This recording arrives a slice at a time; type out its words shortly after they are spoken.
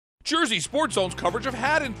Jersey Sports Zone's coverage of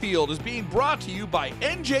Haddonfield is being brought to you by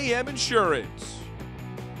NJM Insurance.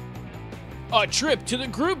 A trip to the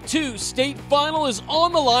Group 2 state final is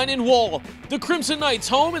on the line in Wall. The Crimson Knights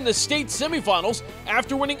home in the state semifinals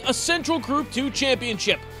after winning a Central Group 2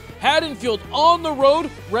 championship. Haddonfield on the road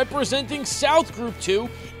representing South Group 2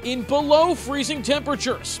 in below freezing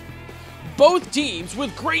temperatures. Both teams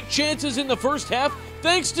with great chances in the first half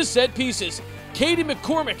thanks to set pieces. Katie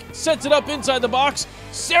McCormick sets it up inside the box.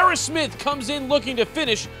 Sarah Smith comes in looking to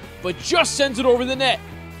finish, but just sends it over the net.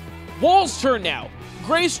 Wall's turn now.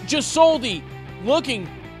 Grace Gisoldi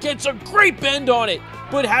gets a great bend on it,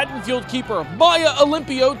 but Haddonfield keeper Maya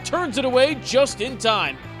Olimpio turns it away just in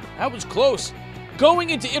time. That was close. Going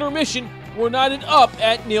into intermission, we're knotted up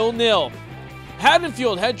at 0-0.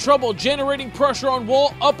 Haddonfield had trouble generating pressure on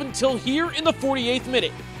Wall up until here in the 48th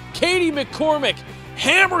minute. Katie McCormick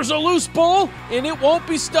hammers a loose ball, and it won't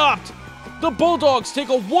be stopped. The Bulldogs take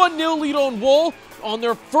a 1-0 lead on Wall on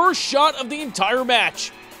their first shot of the entire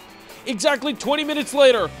match. Exactly 20 minutes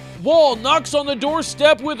later, Wall knocks on the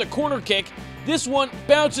doorstep with a corner kick. This one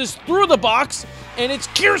bounces through the box, and it's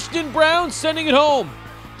Kirsten Brown sending it home.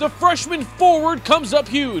 The freshman forward comes up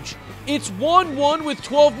huge. It's 1-1 with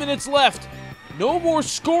 12 minutes left. No more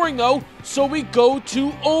scoring though, so we go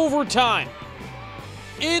to overtime.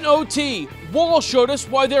 In OT, Wall showed us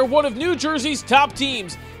why they're one of New Jersey's top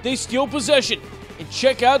teams. They steal possession, and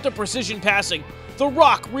check out the precision passing. The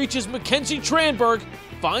Rock reaches Mackenzie Tranberg,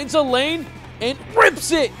 finds a lane, and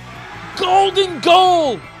rips it! Golden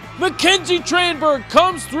goal! Mackenzie Tranberg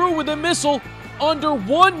comes through with a missile under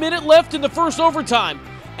 1 minute left in the first overtime,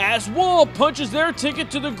 as Wall punches their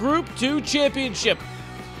ticket to the Group 2 championship.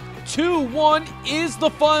 2-1 is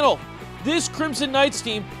the final. This Crimson Knights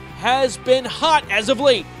team has been hot as of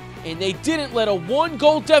late, and they didn't let a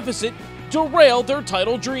 1-goal deficit derail their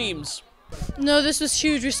title dreams. No, this was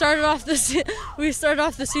huge. We started off the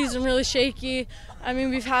season really shaky. I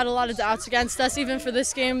mean, we've had a lot of doubts against us. Even for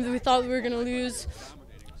this game, we thought we were going to lose.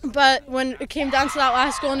 But when it came down to that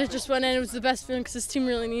last goal and it just went in, it was the best feeling because this team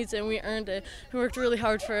really needs it, and we earned it. We worked really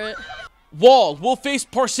hard for it. Wall will face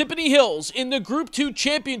Parsippany Hills in the Group 2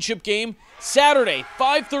 championship game Saturday,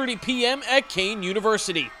 5:30 p.m. at Kane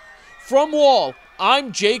University. From Wall,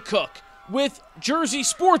 I'm Jay Cook with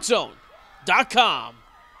JerseySportsZone.com.